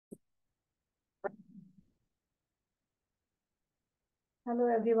Hello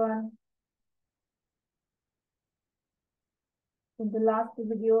everyone. In the last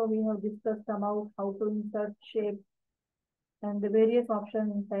video, we have discussed about how to insert shape and the various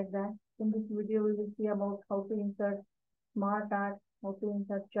options inside that. In this video, we will see about how to insert smart art, how to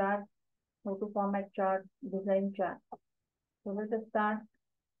insert chart, how to format chart, design chart. So let us start.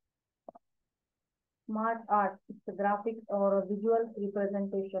 Smart art is a graphic or a visual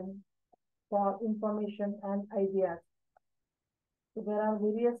representation for information and ideas. So there are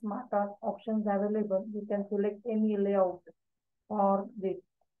various smart art options available. You can select any layout or this,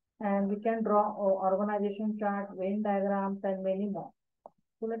 and we can draw organization chart, Venn diagrams, and many more.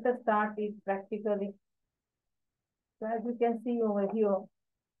 So let us start it practically. So as you can see over here,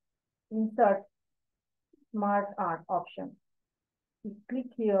 insert smart art option. You click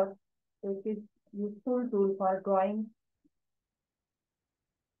here, so it is useful tool for drawing.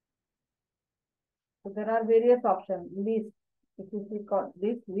 So there are various options. List. If you click on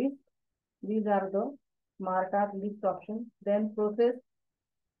this list, these are the smart art list options. Then process.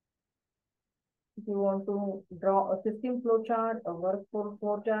 If you want to draw a system flow chart, a workflow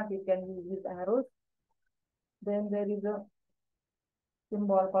flow chart, you can use these arrows. Then there is a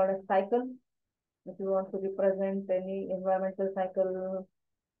symbol called a cycle. If you want to represent any environmental cycle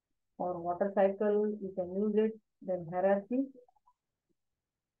or water cycle, you can use it. Then hierarchy.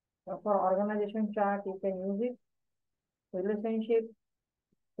 For organization chart, you can use it. Relationship.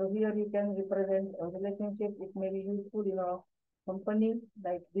 So here you can represent a relationship. It may be useful in a company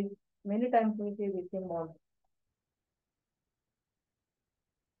like this. Many times we see this symbol.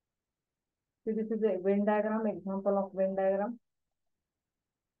 So this is a Venn diagram, example of Venn diagram.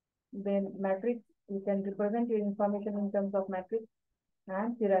 Then matrix, you can represent your information in terms of matrix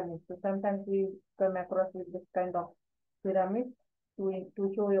and pyramid. So sometimes we come across with this kind of pyramid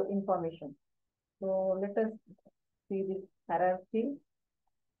to show your information. So let us see this hierarchy.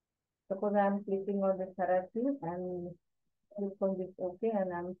 Suppose I am clicking on this hierarchy and click on this OK,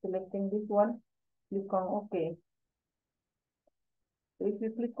 and I am selecting this one. Click on OK. So if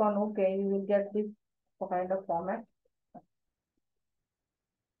you click on OK, you will get this kind of format.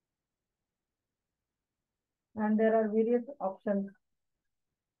 And there are various options.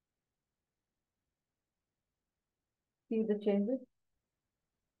 See the changes,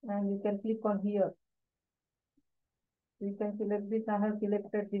 and you can click on here. You can select this. I have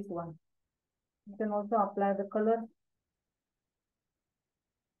selected this one. You can also apply the color.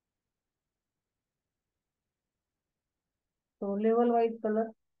 So level wise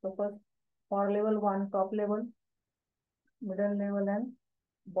color. So first for level 1, top level, middle level, and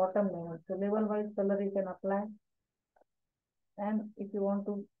bottom level. So level wise color you can apply. And if you want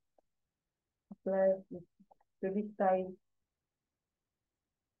to apply pretty style,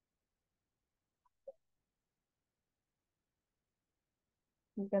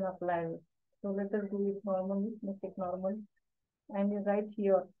 you can apply it. So let us do it normally, make it normal. And you write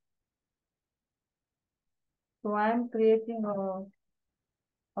here. So I am creating a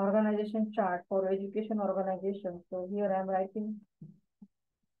organization chart for education organization. So here I am writing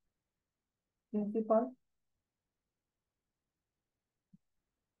principal,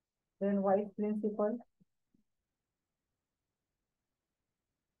 then vice principal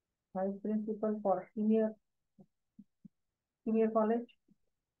for senior college.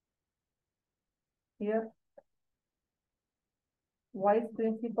 Here vice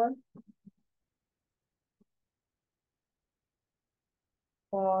principal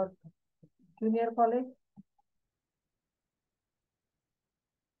for junior college.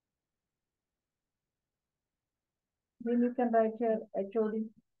 Then you can write here HOD,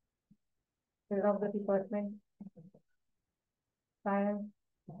 head of the department, science,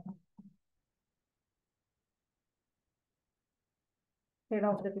 head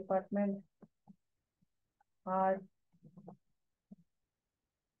of the department, art,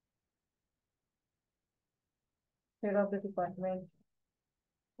 head of the department,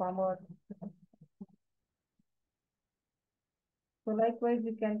 commerce. So likewise,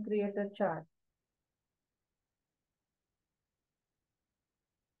 you can create a chart.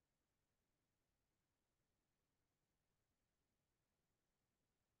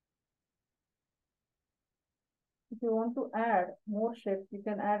 If you want to add more shapes, you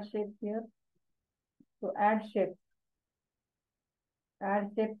can add shapes here. So add shape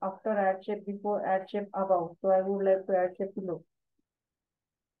after, add shape before, add shape above. So I would like to add shape below.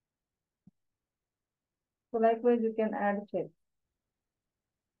 So likewise, you can add shape.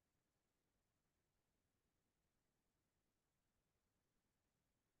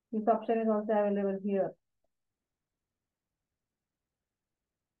 This option is also available here.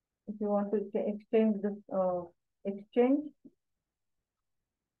 If you want to exchange this, exchange,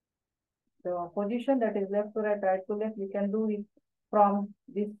 the position that is left to right, right to left, we can do it from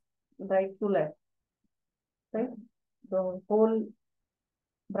this right to left, right? The whole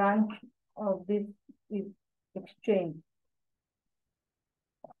branch of this is exchange.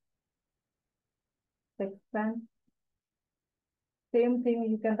 Expand. Same thing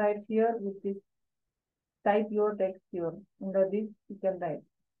you can write here with this. Type your text here. Under this you can write.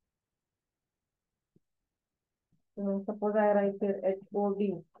 So suppose I write here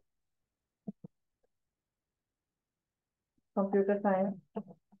HOD, computer science.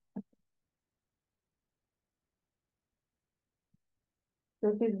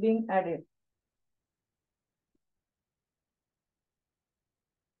 So it is being added.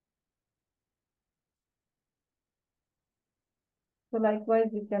 So likewise,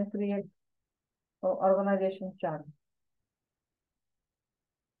 we can create organization chart.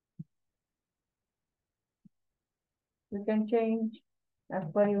 You can change as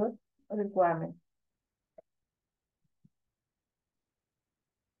per your requirement.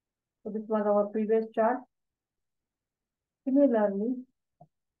 So this was our previous chart. Similarly,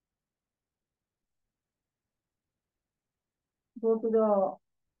 go to the,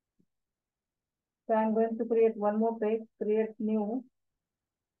 so I'm going to create one more page, create new,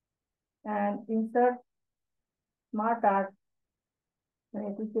 and insert smart art.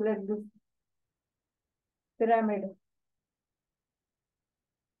 And if you select this pyramid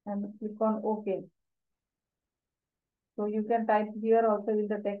and click on OK. So you can type here also in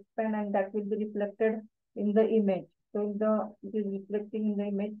the text pen and that will be reflected in the image. So it is reflecting in the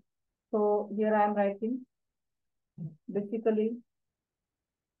image. So here I am writing basically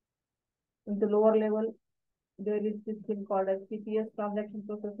in the lower level, there is this thing called as CPS, transaction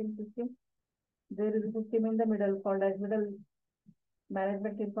processing system. There is a system in the middle called as middle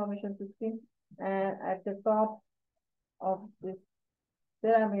management information system. And at the top of this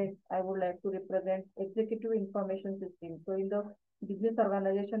pyramid, I would like to represent executive information system. So in the business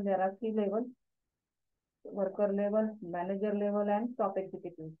organization, there are three levels: worker level, manager level, and top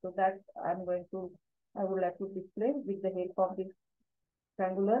executive. So that I would like to display with the help of this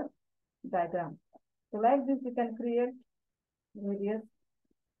triangular diagram. So like this, we can create various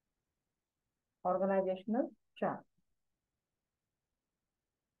organizational charts.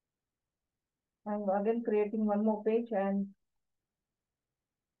 I'm again creating one more page, and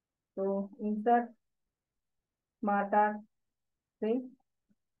so insert smart art, say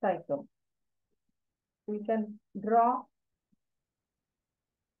cycle. We can draw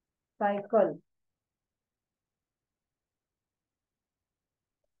cycle.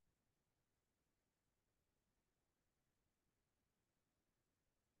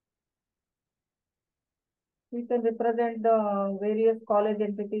 We can represent the various college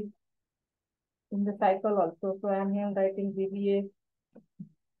entities in the cycle also. So I am here writing BBA,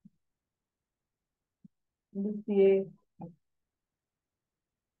 BCA,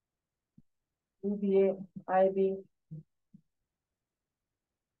 BBA, IB,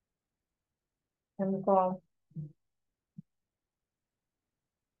 MCOM,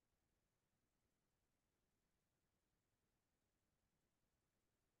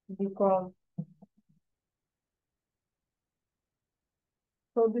 BCom.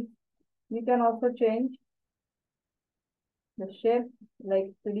 So this we can also change the shape like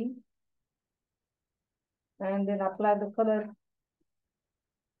 3D and then apply the color.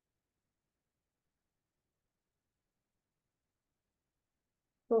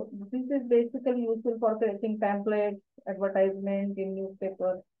 So this is basically useful for creating templates, advertisement in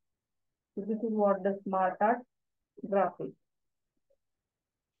newspapers. So this is what the smart art graphic.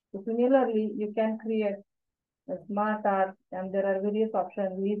 So similarly, you can create a smart art and there are various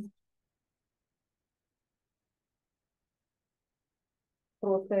options: list,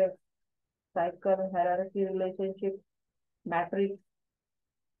 process, cycle, hierarchy, relationship, matrix,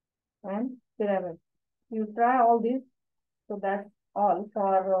 and pyramid. You try all this. So that's all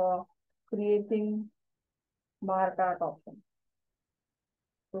for creating smart art option.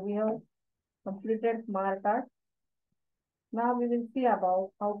 So we have completed smart art. Now we will see about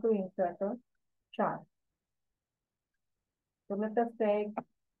how to insert a chart. So let us take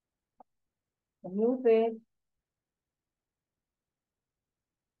a new page.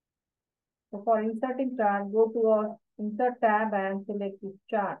 So for inserting chart, go to our insert tab and select this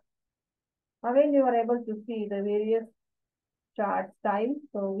chart. Again, you are able to see the various chart styles.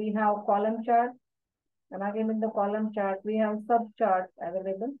 So we have column chart, and again in the column chart, we have sub charts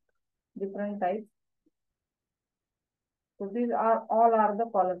available, different types. So these are all are the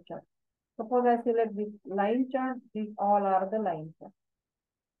column charts. Suppose I select this line chart, these all are the line charts.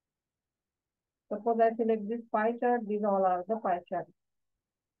 Suppose I select this pie chart, these all are the pie charts.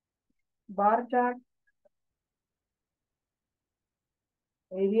 bar chart,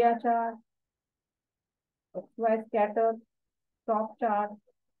 area chart, XY scatter, top chart,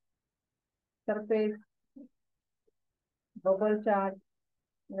 surface, bubble chart,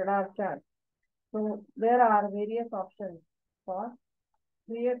 radar chart. So there are various options for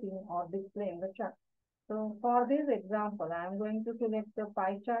creating or displaying the chart. So for this example, I am going to select the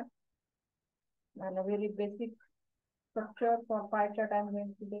pie chart and a very basic structure for pie chart I am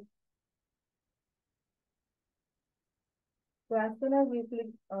going to do. So as soon as we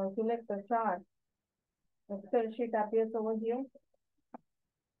select the chart, Excel sheet appears over here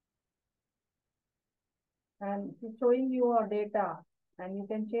and it's showing your data and you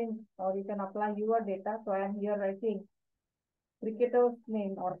can change or you can apply your data. So I am here writing cricketer's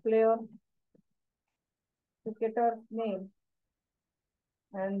name or player, cricketer's name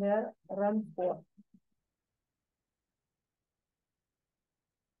and their run score.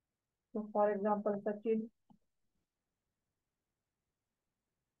 So for example, Sachin,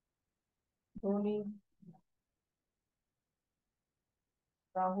 Dhoni,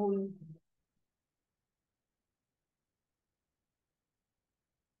 Rahul,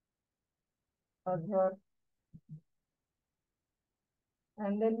 Azhar,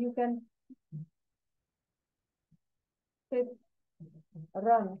 and then you can say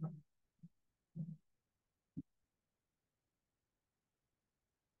run.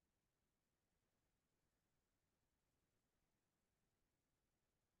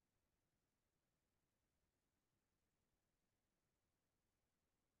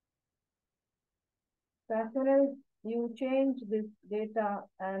 So as soon as you change this data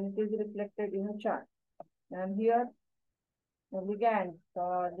and it is reflected in a chart. And here again,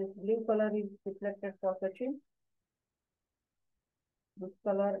 this blue color is reflected for Sachin. This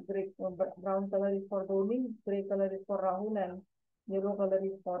color, brown color is for Dhoni, gray color is for Rahul, and yellow color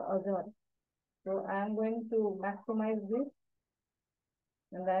is for Azhar. So I am going to maximize this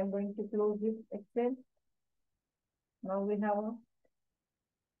and I am going to close this Excel. Now we have a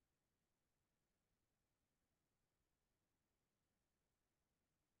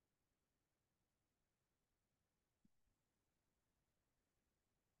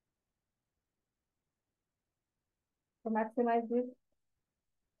to maximize this.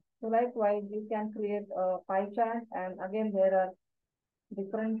 So likewise, you can create a pie chart and again there are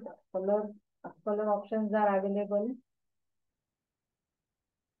different color options are available.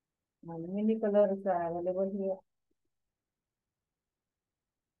 And many colors are available here.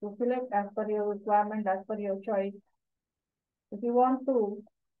 So select as per your requirement, as per your choice. If you want to,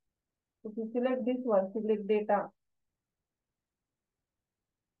 if you select this one, select data.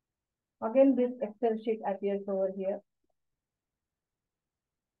 Again, this Excel sheet appears over here.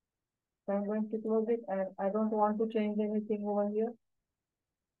 So I'm going to close it and I don't want to change anything over here.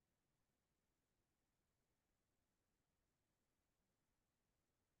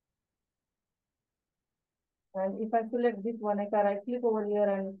 And if I select this one, if I right click over here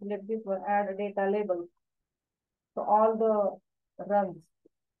and select this one, add data label. So all the runs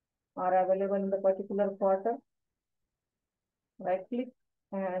are available in the particular quarter. Right click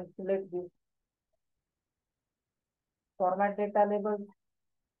and select this format data labels.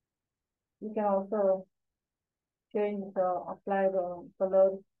 You can also apply the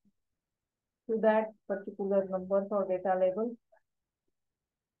colors to that particular numbers or data labels.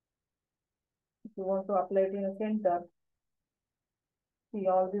 If you want to apply it in a center, see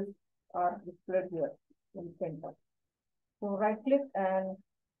all these are displayed here in center. So right click and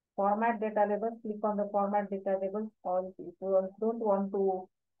format data labels, click on the format data labels, or if you don't want to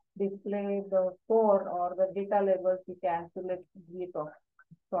display the score or the data labels, you can select it off.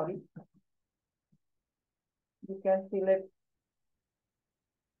 Sorry. You can select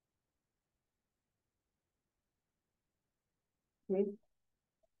this.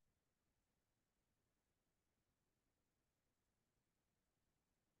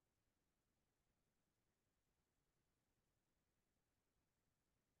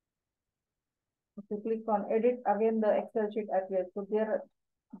 If you click on edit, again the Excel sheet appears. So there,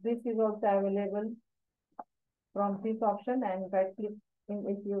 this is also available from this option and right click.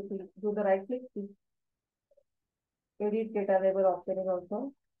 If you do the right click, this edit data label option is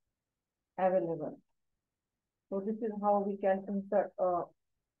also available. So this is how we can insert a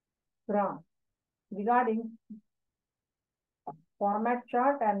graph. Regarding format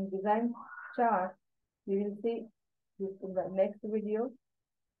chart and design chart, we will see this in the next video.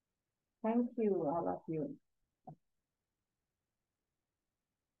 Thank you, all of you.